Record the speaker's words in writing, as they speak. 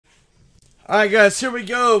All right, guys, here we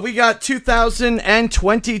go. We got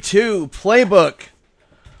 2022 Playbook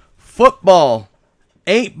Football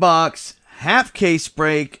 8-box half case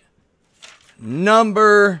break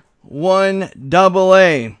number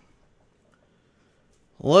 1AA.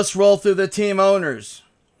 Let's roll through the team owners.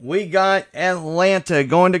 We got Atlanta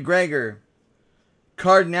going to Gregor.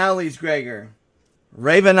 Cardinales Gregor.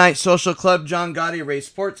 Ravenite Social Club John Gotti Ray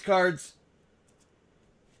Sports Cards.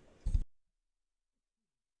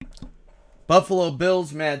 Buffalo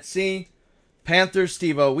Bills Mad C. Panthers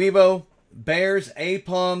Steve O'Wevo. Bears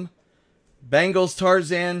A-Palm. Bengals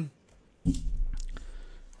Tarzan.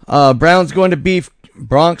 Browns going to Beef.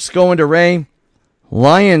 Bronx going to Ray.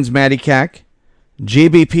 Lions Matty Cack.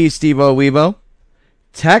 GBP Steve O'Wevo.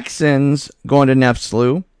 Texans going to Neff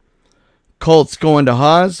Slew. Colts going to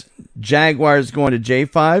Haas. Jaguars going to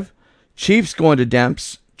J5. Chiefs going to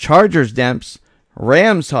Demps. Chargers Demps.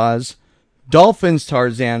 Rams Haas. Dolphins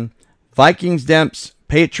Tarzan. Vikings Demps.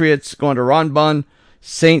 Patriots going to Ron Bon.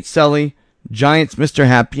 Saints Sully. Giants Mr.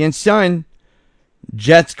 Happy and Son.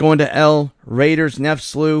 Jets going to L. Raiders Neff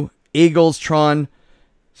Slew. Eagles Tron.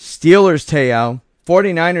 Steelers Teao.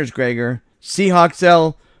 49ers Gregor. Seahawks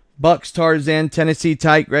L. Bucks Tarzan. Tennessee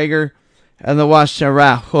Tight Gregor. And the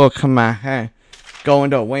Washara Hookma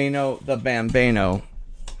going to Wayno the Bambino.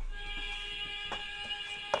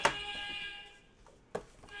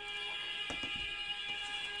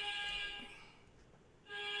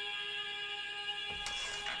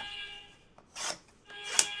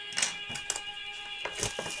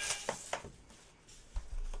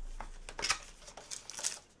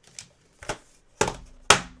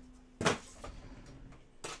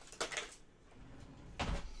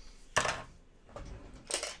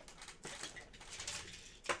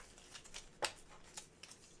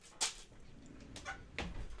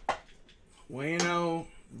 Wayno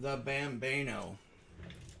the Bambino.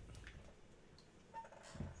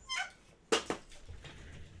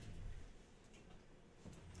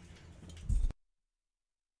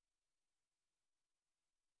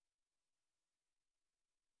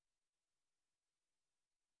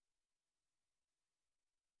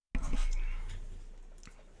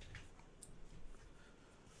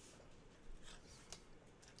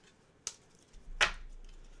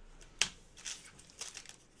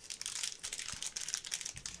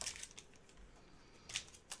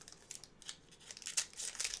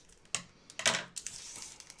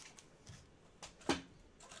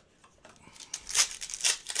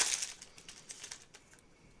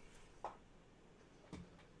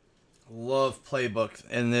 Love Playbook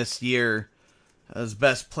in this year. It was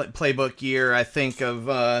best Playbook year I think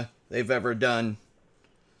of they've ever done.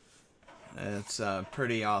 It's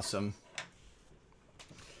pretty awesome.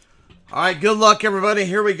 All right, good luck everybody.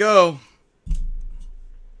 Here we go.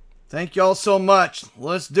 Thank y'all so much.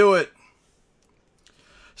 Let's do it.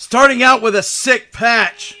 Starting out with a sick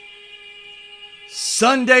patch.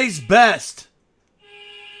 Sunday's best.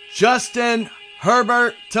 Justin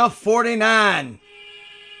Herbert to 49.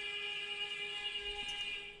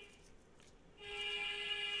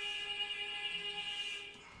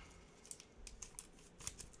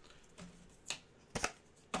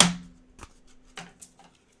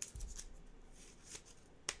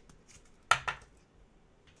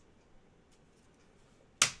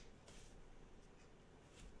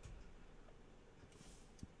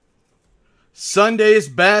 Sunday's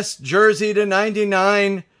best jersey to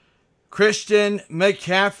 99, Christian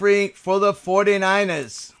McCaffrey for the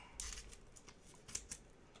 49ers.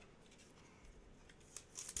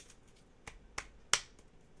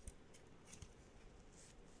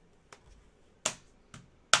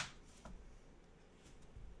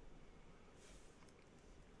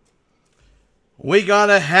 We got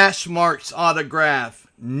a hash marks autograph,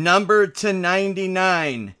 numbered to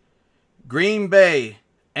 99, Green Bay.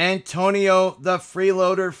 Antonio the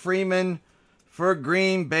Freeloader Freeman for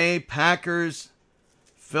Green Bay Packers.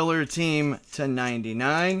 Filler team to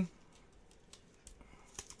 99.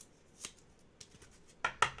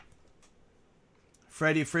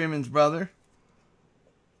 Freddie Freeman's brother.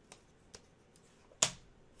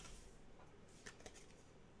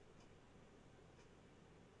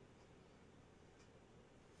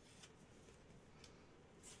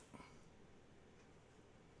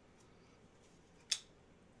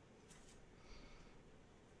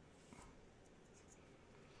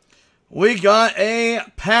 We got a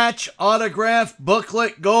patch autograph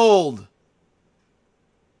booklet gold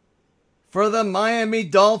for the Miami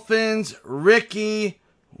Dolphins, Ricky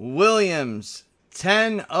Williams.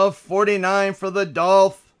 10 of 49 for the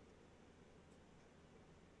Dolph.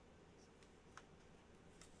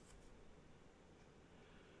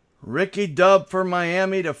 Ricky Dub for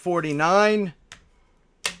Miami to 49.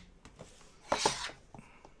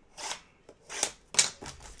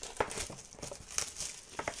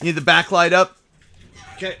 Need the backlight up?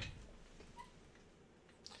 Okay.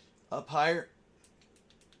 Up higher.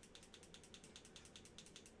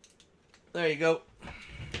 There you go.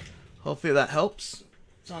 Hopefully that helps.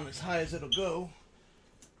 It's on as high as it'll go.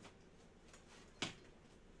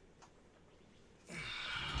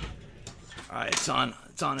 Alright, it's on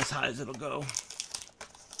as high as it'll go.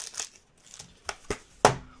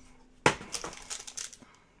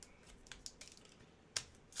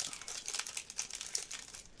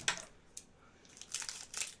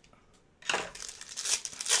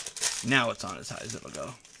 Now it's on as high as it'll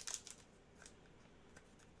go.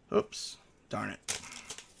 Oops. Darn it.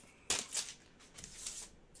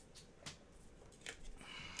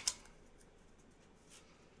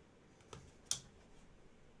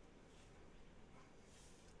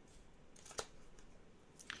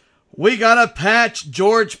 We got a patch.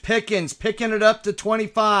 George Pickens picking it up to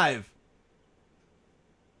 25.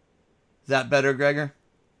 Is that better, Gregor?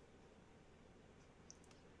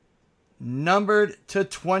 Numbered to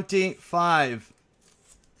 25.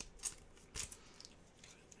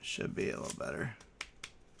 Should be a little better.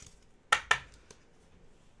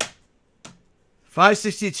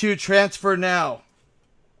 562 transfer now.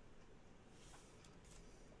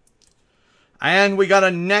 And we got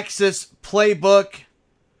a Nexus Playbook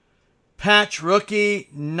patch rookie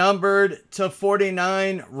numbered to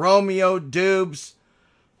 49. Romeo Dubes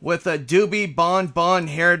with a Doobie Bon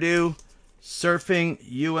hairdo. Surfing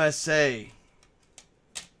USA.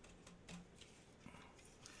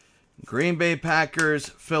 Green Bay Packers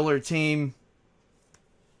filler team.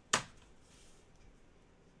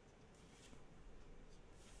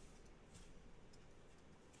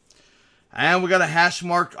 And we got a hash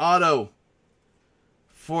marked auto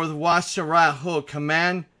for the Washaraho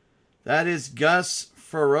Command. That is Gus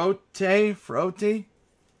Ferrotti,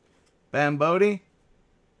 Bambodi.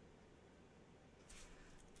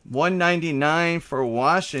 199 for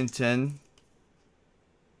Washington.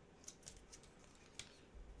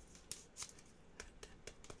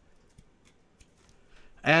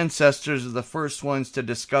 Ancestors are the first ones to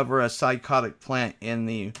discover a psychotic plant in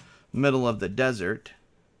the middle of the desert.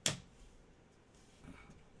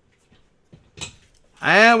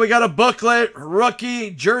 And we got a booklet,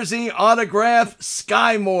 rookie jersey autograph,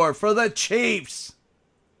 Sky Moore for the Chiefs.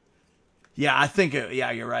 Yeah, I think,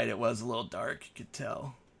 yeah, you're right. It was a little dark. You could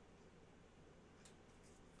tell.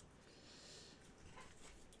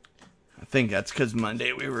 I think that's because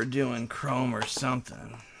Monday we were doing Chrome or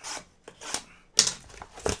something.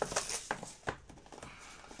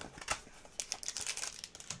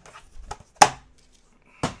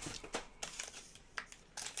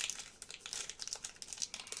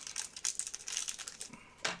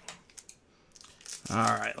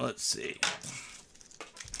 All right, let's see.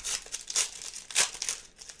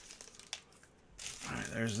 All right,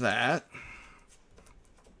 there's that.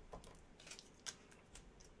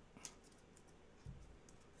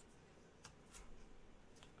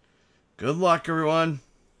 Good luck, everyone.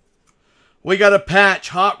 We got a patch,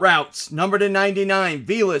 Hot Routes, number to 99,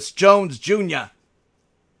 Velas Jones Jr.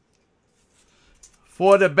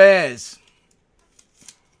 for the Bears.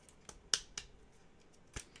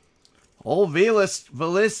 Old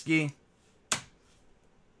Velisky.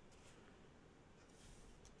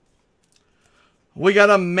 We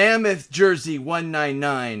got a Mammoth jersey,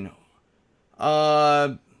 199.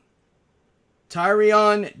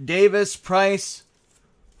 Tyrion Davis Price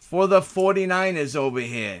for the 49ers over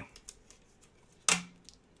here.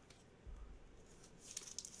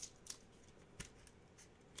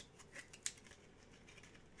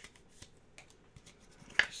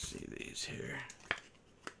 Let's see these here.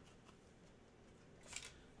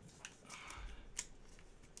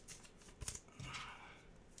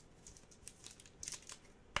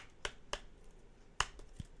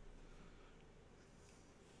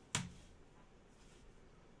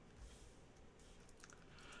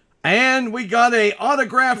 And we got a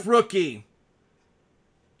autograph rookie.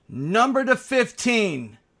 Number to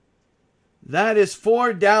 15. That is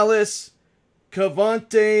for Dallas.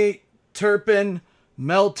 Cavante Turpin.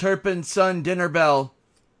 Mel Turpin's son, Dinner Bell.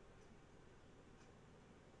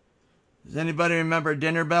 Does anybody remember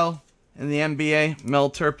Dinner Bell in the NBA?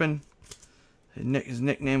 Mel Turpin. His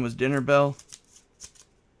nickname was Dinner Bell.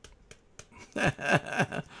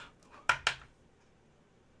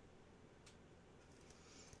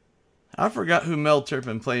 I forgot who Mel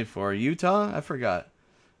Turpin played for. Utah? I forgot.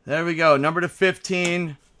 There we go. Number to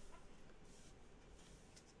 15.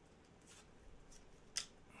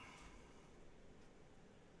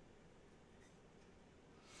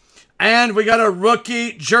 And we got a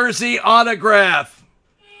rookie jersey autograph.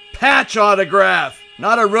 Patch autograph.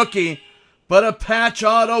 Not a rookie, but a patch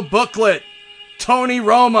auto booklet. Tony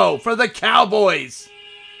Romo for the Cowboys.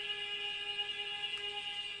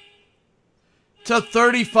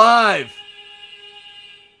 /35.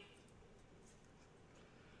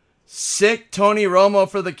 Sick Tony Romo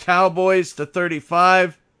for the Cowboys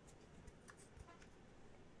 /35.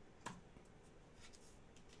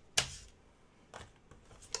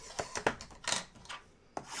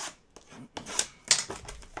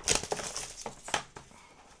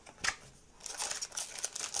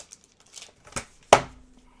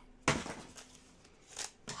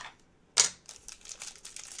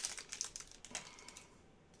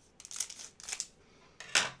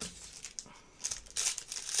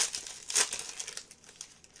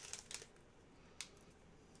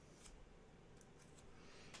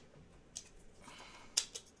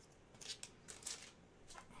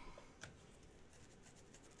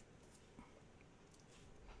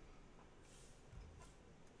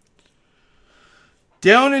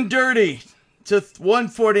 Down and dirty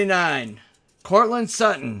 /149. Cortland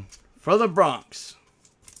Sutton for the Bronx.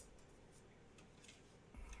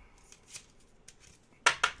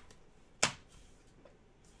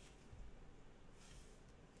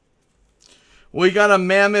 We got a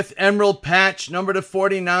Mammoth Emerald patch, number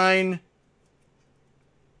 /49.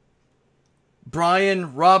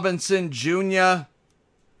 Brian Robinson Jr.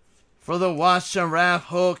 for the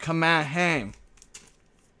Washington Command.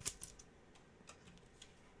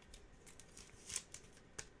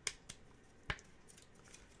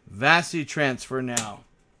 Vassy transfer now.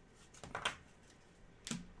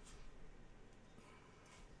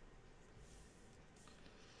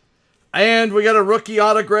 And we got a rookie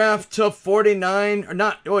autograph /49. Or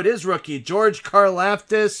not, oh, it is rookie. George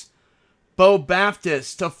Karlaftis, Bo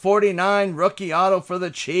Baptist /49. Rookie auto for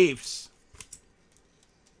the Chiefs.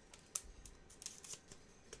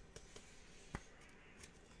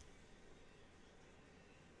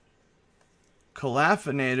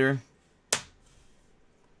 Calafinator.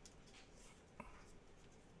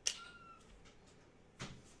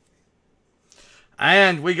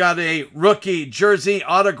 And we got a rookie jersey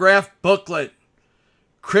autograph booklet.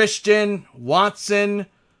 Christian Watson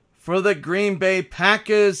for the Green Bay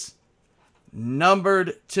Packers,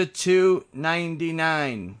 numbered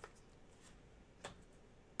 /299.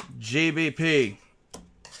 GBP.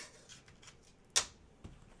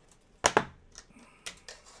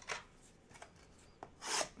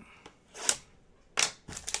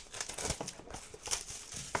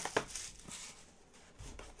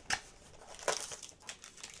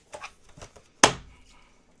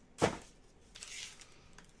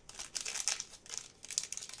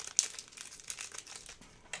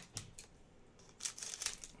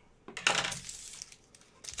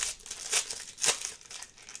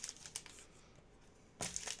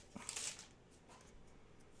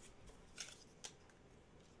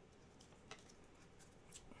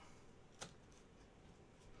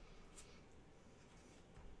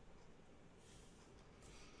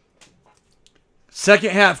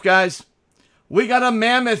 Second half, guys. We got a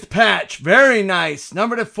Mammoth patch. Very nice.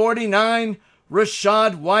 Number /49.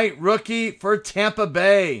 Rashad White, rookie for Tampa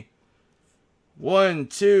Bay. 1,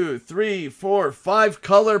 2, 3, 4, 5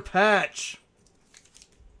 color patch.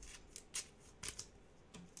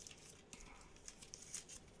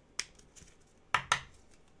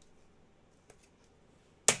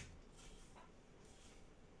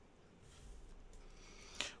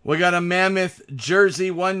 We got a Mammoth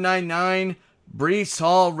jersey /199. Breece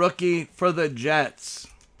Hall, rookie for the Jets.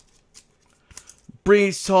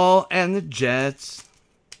 Breece Hall and the Jets.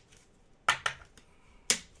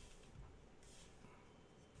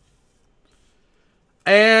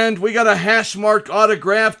 And we got a hash mark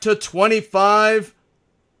autograph /25.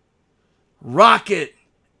 Rocket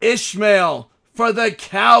Ishmael for the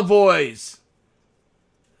Cowboys.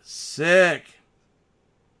 Sick.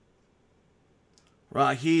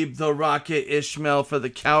 Rahib the Rocket Ishmael for the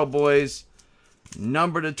Cowboys.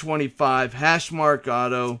 Number /25. Hash mark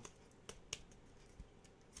auto.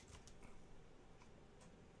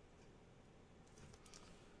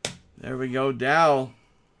 There we go, Dow.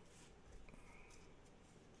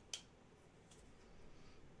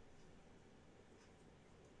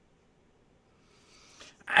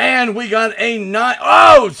 And we got a nine.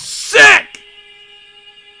 Oh, sick!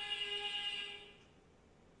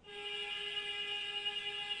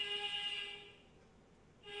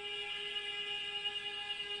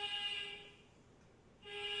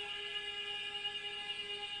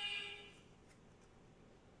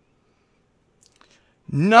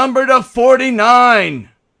 Number /49.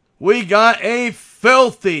 We got a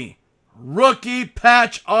filthy rookie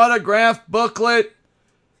patch autograph booklet.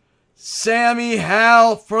 Sammy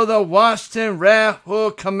Howell for the Washington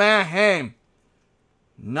Rahul Kamaham.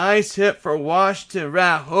 Nice hit for Washington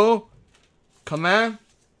Rahul. Come on.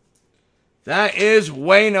 That is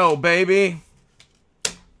Wayno, baby.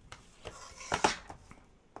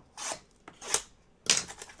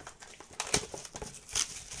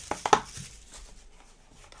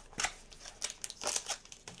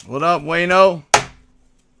 What up, Wayno?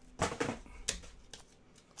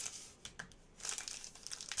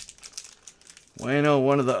 Wayno,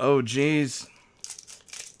 one of the OGs.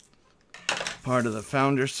 Part of the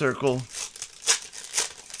founder circle.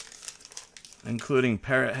 Including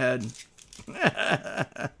Parrot Head.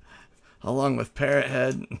 Along with Parrot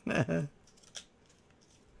Head.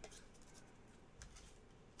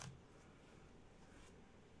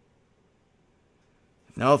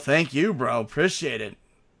 No, thank you, bro. Appreciate it.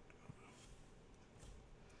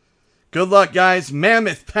 Good luck, guys.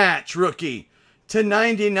 Mammoth patch rookie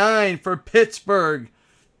 /99 for Pittsburgh.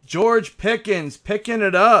 George Pickens picking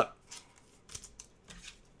it up.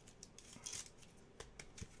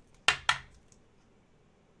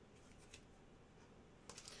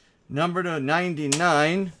 Number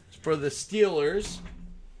 /99 for the Steelers.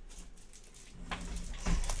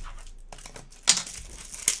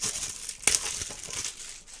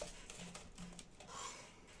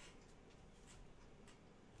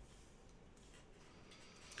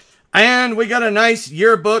 And we got a nice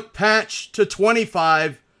yearbook patch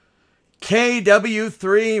 /25.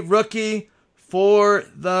 KW3 rookie for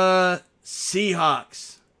the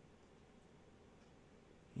Seahawks.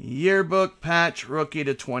 Yearbook patch rookie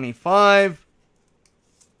 /25.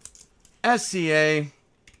 SCA.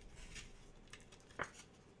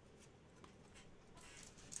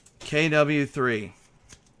 KW3.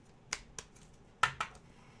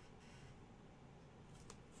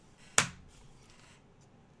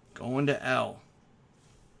 Going to L.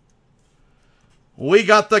 We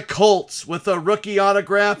got the Colts with a rookie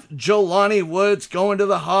autograph. Jelani Woods going to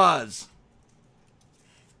the Haas.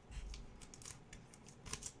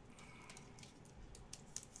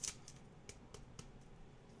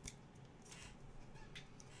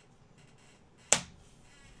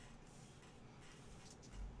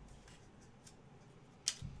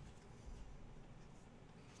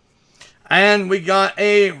 And we got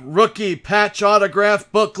a rookie patch autograph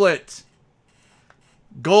booklet.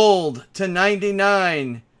 Gold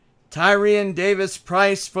 /99. Tyrion Davis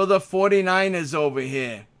Price for the 49ers over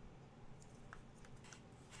here.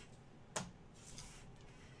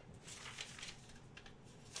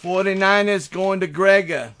 '49ers going to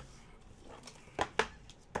Gregor.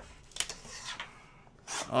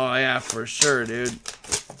 Oh yeah, for sure, dude.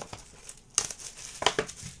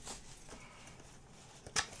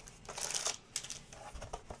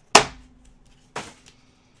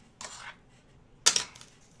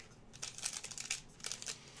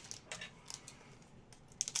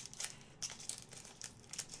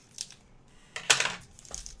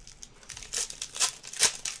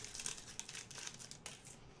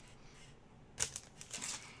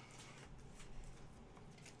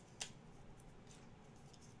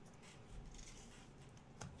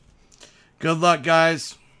 Good luck,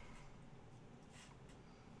 guys.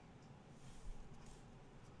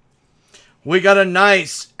 We got a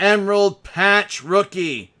nice emerald patch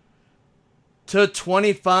rookie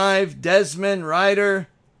 /25 Desmond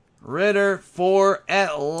Ritter for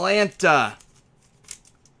Atlanta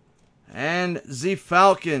and the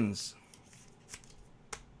Falcons.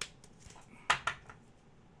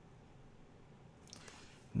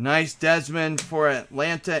 Nice Desmond for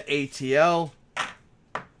Atlanta ATL.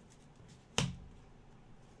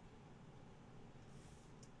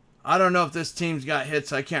 I don't know if this team's got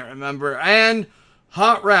hits. I can't remember. And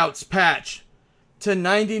Hot Routes patch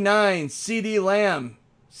 /99 CeeDee Lamb.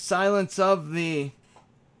 Silence of the...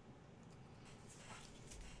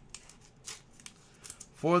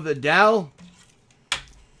 For the Dow.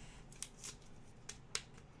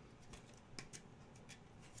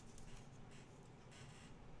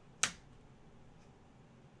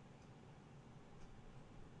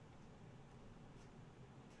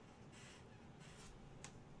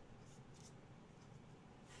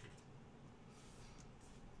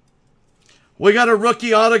 We got a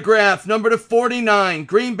rookie autograph, number /49,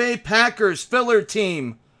 Green Bay Packers filler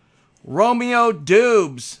team. Romeo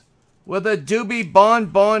Dubes with a Doobie Bon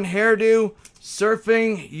hairdo,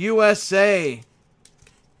 Surfing USA.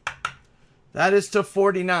 That is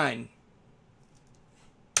 /49.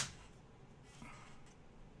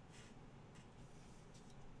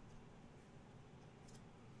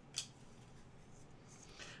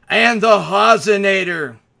 And the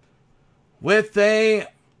Hosinator. with a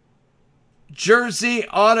jersey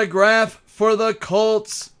autograph for the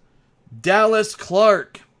Colts, Dallas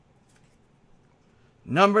Clark.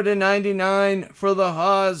 Number to 99 for the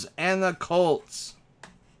Haws and the Colts.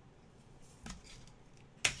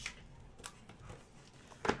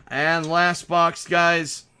 And last box,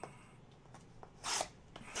 guys.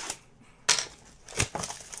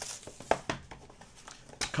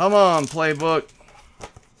 Come on, Playbook.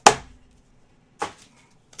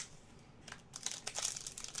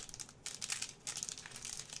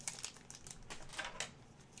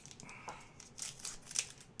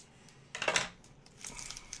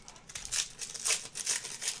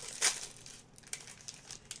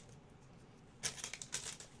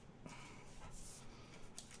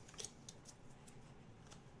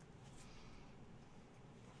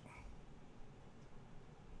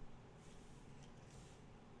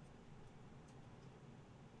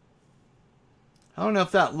 I don't know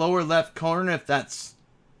if that lower left corner, if that's...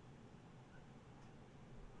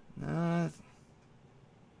 a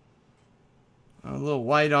little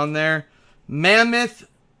white on there. Mammoth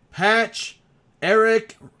patch,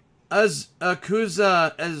 Eric Azukanama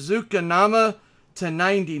to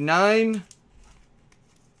 99.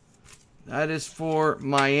 That is for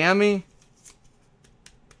Miami.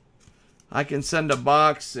 I can send a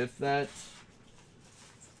box if that...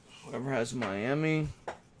 Whoever has Miami...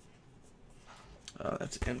 Oh,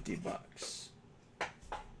 that's empty box.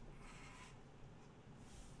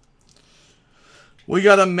 We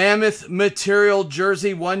got a Mammoth Material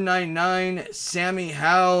Jersey 199, Sammy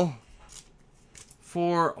Howell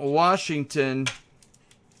for Washington.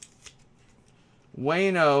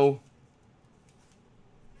 Wayno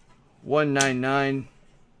 199.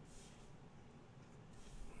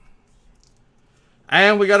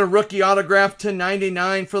 And we got a rookie autograph to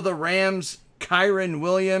 99 for the Rams, Kyron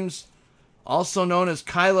Williams. Also known as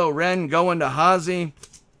Kylo Ren, going to Hazy.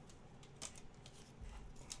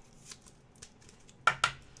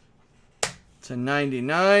 To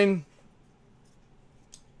 99.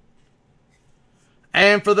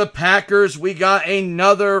 And for the Packers, we got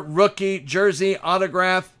another rookie jersey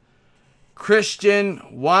autograph. Christian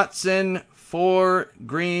Watson for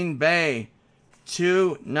Green Bay.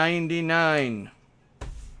 $2.99.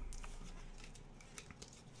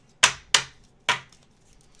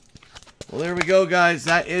 Well, there we go, guys.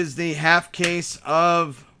 That is the half case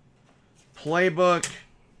of Playbook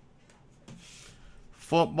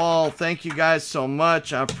football. Thank you guys so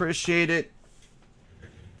much. I appreciate it.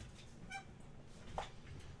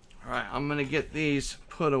 All right, I'm going to get these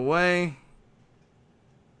put away.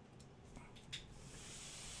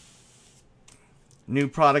 New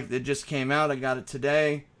product that just came out. I got it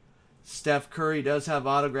today. Steph Curry does have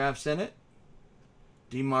autographs in it.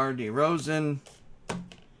 DeMar DeRozan.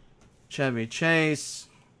 Chevy Chase,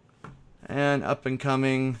 and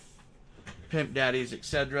up-and-coming Pimp Daddies,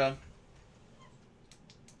 etc.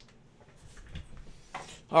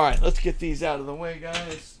 All right, let's get these out of the way,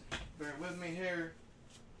 guys. Bear with me here.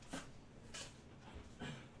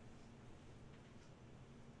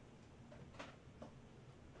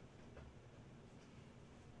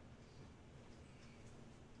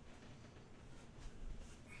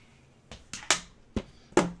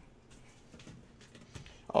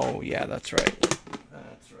 Oh, yeah, that's right.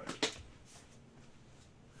 That's right.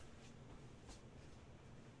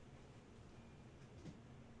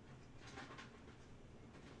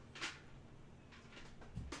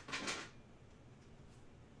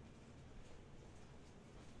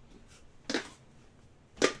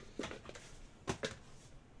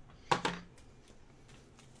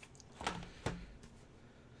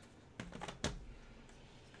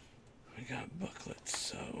 We got booklets,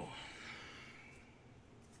 so...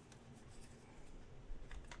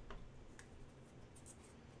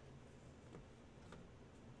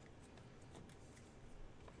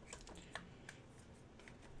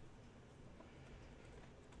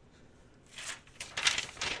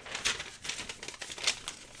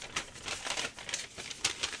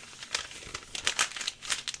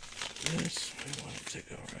 This, we want it to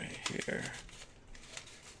go right here.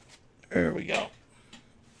 There we go.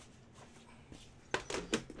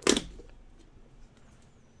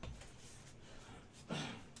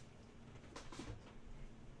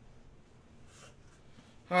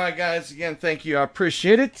 All right, guys. Again, thank you. I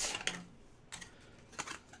appreciate it.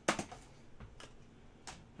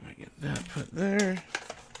 I get that put there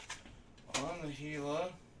on the Gila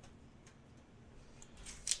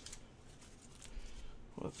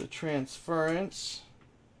with the transference.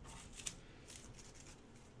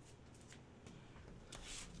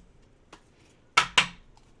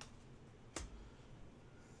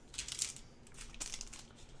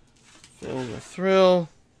 Fill the thrill.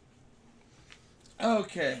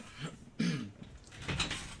 Okay.